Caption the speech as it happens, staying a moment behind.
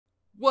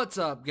What's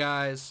up,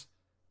 guys?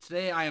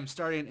 Today I am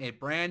starting a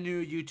brand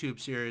new YouTube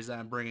series that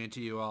I'm bringing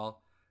to you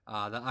all.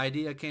 The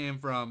idea came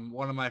from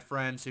one of my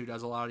friends who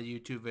does a lot of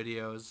YouTube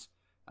videos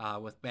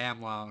with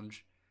Bam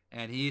Lounge,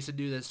 and he used to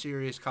do this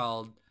series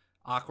called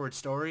Awkward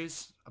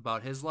Stories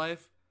about his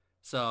life.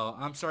 So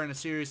I'm starting a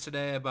series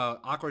today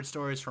about awkward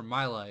stories from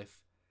my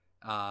life.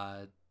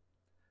 Uh,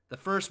 the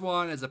first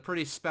one is a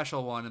pretty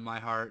special one in my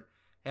heart.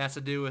 It has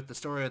to do with the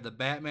story of the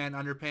Batman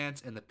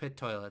underpants and the pit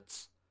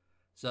toilets.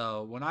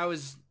 So when I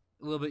was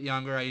a little bit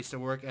younger, I used to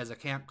work as a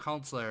camp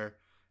counselor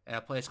at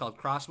a place called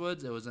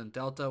Crosswoods. It was in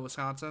Delta,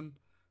 Wisconsin.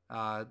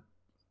 Uh,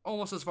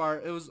 almost as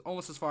far. It was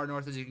almost as far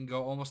north as you can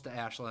go, almost to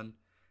Ashland.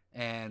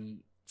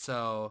 And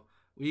so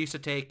we used to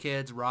take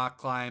kids rock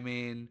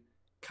climbing,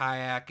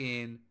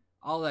 kayaking,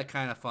 all that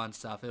kind of fun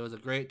stuff. It was a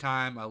great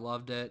time. I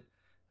loved it.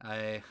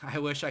 I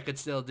wish I could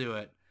still do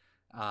it.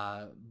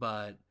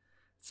 But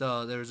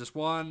so there was this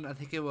one. I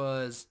think it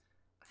was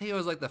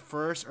like the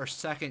first or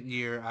second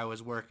year I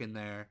was working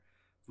there.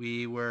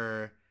 We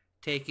were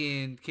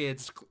taking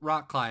kids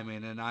rock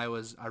climbing, and I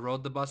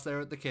rode the bus there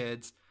with the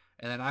kids,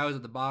 and then I was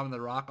at the bottom of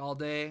the rock all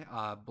day,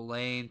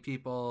 belaying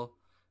people,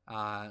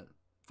 uh,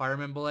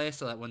 firemen belay,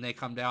 so that when they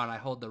come down, I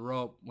hold the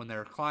rope when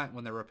they're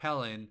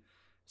rappelling,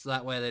 so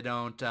that way they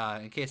don't,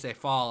 in case they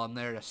fall, I'm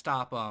there to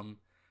stop them.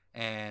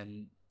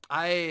 And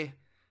I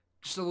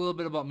just a little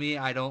bit about me.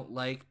 I don't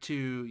like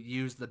to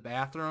use the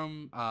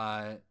bathroom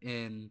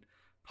in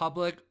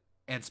public,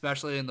 and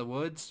especially in the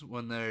woods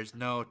when there's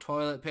no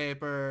toilet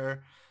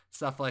paper,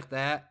 stuff like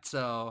that.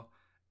 So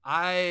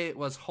I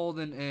was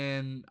holding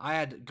in. I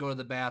had to go to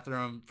the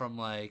bathroom from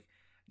like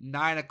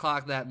 9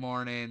 o'clock that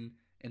morning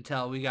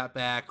until we got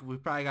back. We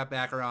probably got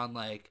back around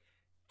like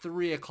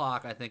 3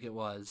 o'clock, I think it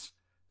was.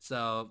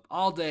 So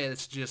all day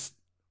it's just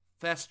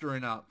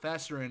festering up,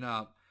 festering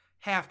up.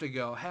 Have to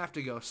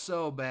go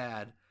so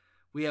bad.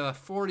 We have a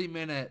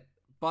 40-minute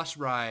bus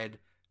ride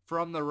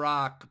from the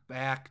rock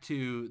back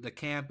to the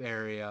camp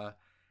area,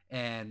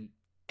 and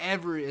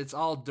it's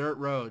all dirt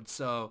roads,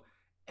 so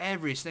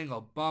every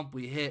single bump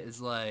we hit is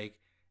like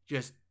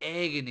just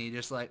agony,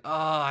 just like, oh,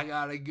 I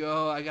gotta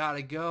go, I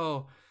gotta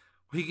go.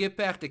 We get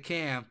back to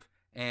camp,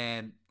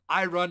 and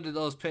I run to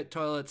those pit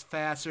toilets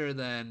faster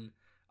than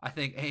I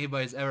think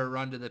anybody's ever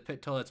run to the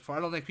pit toilets before.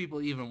 I don't think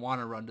people even want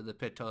to run to the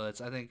pit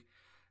toilets. I think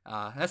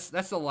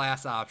that's the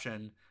last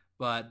option.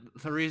 But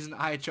the reason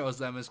I chose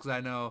them is because I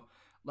know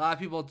a lot of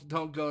people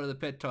don't go to the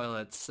pit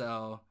toilets,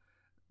 so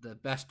the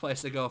best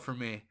place to go for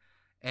me.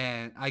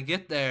 And I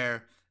get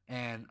there,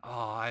 and oh,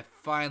 I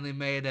finally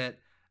made it.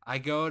 I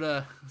go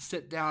to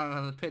sit down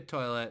on the pit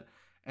toilet,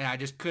 and I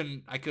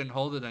couldn't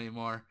hold it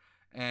anymore,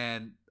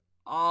 and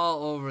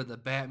all over the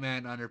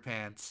Batman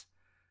underpants.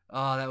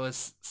 Oh, that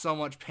was so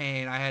much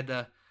pain.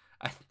 I,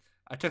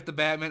 I took the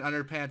Batman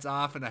underpants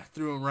off and I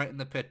threw them right in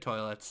the pit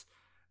toilets.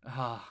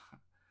 Oh,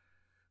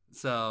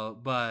 so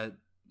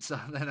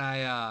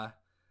then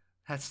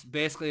that's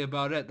basically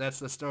about it. That's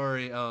the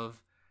story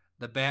of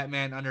the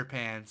Batman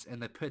underpants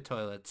and the pit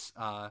toilets.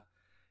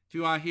 If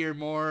you want to hear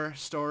more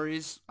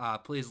stories,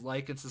 please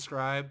like and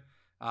subscribe.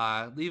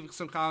 Leave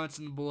some comments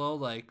in below,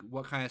 like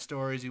what kind of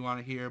stories you want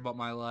to hear about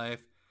my life.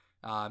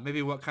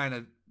 Maybe what kind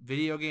of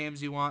video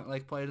games you want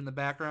like played in the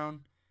background.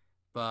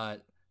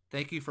 But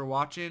thank you for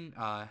watching.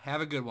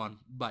 Have a good one.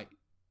 Bye.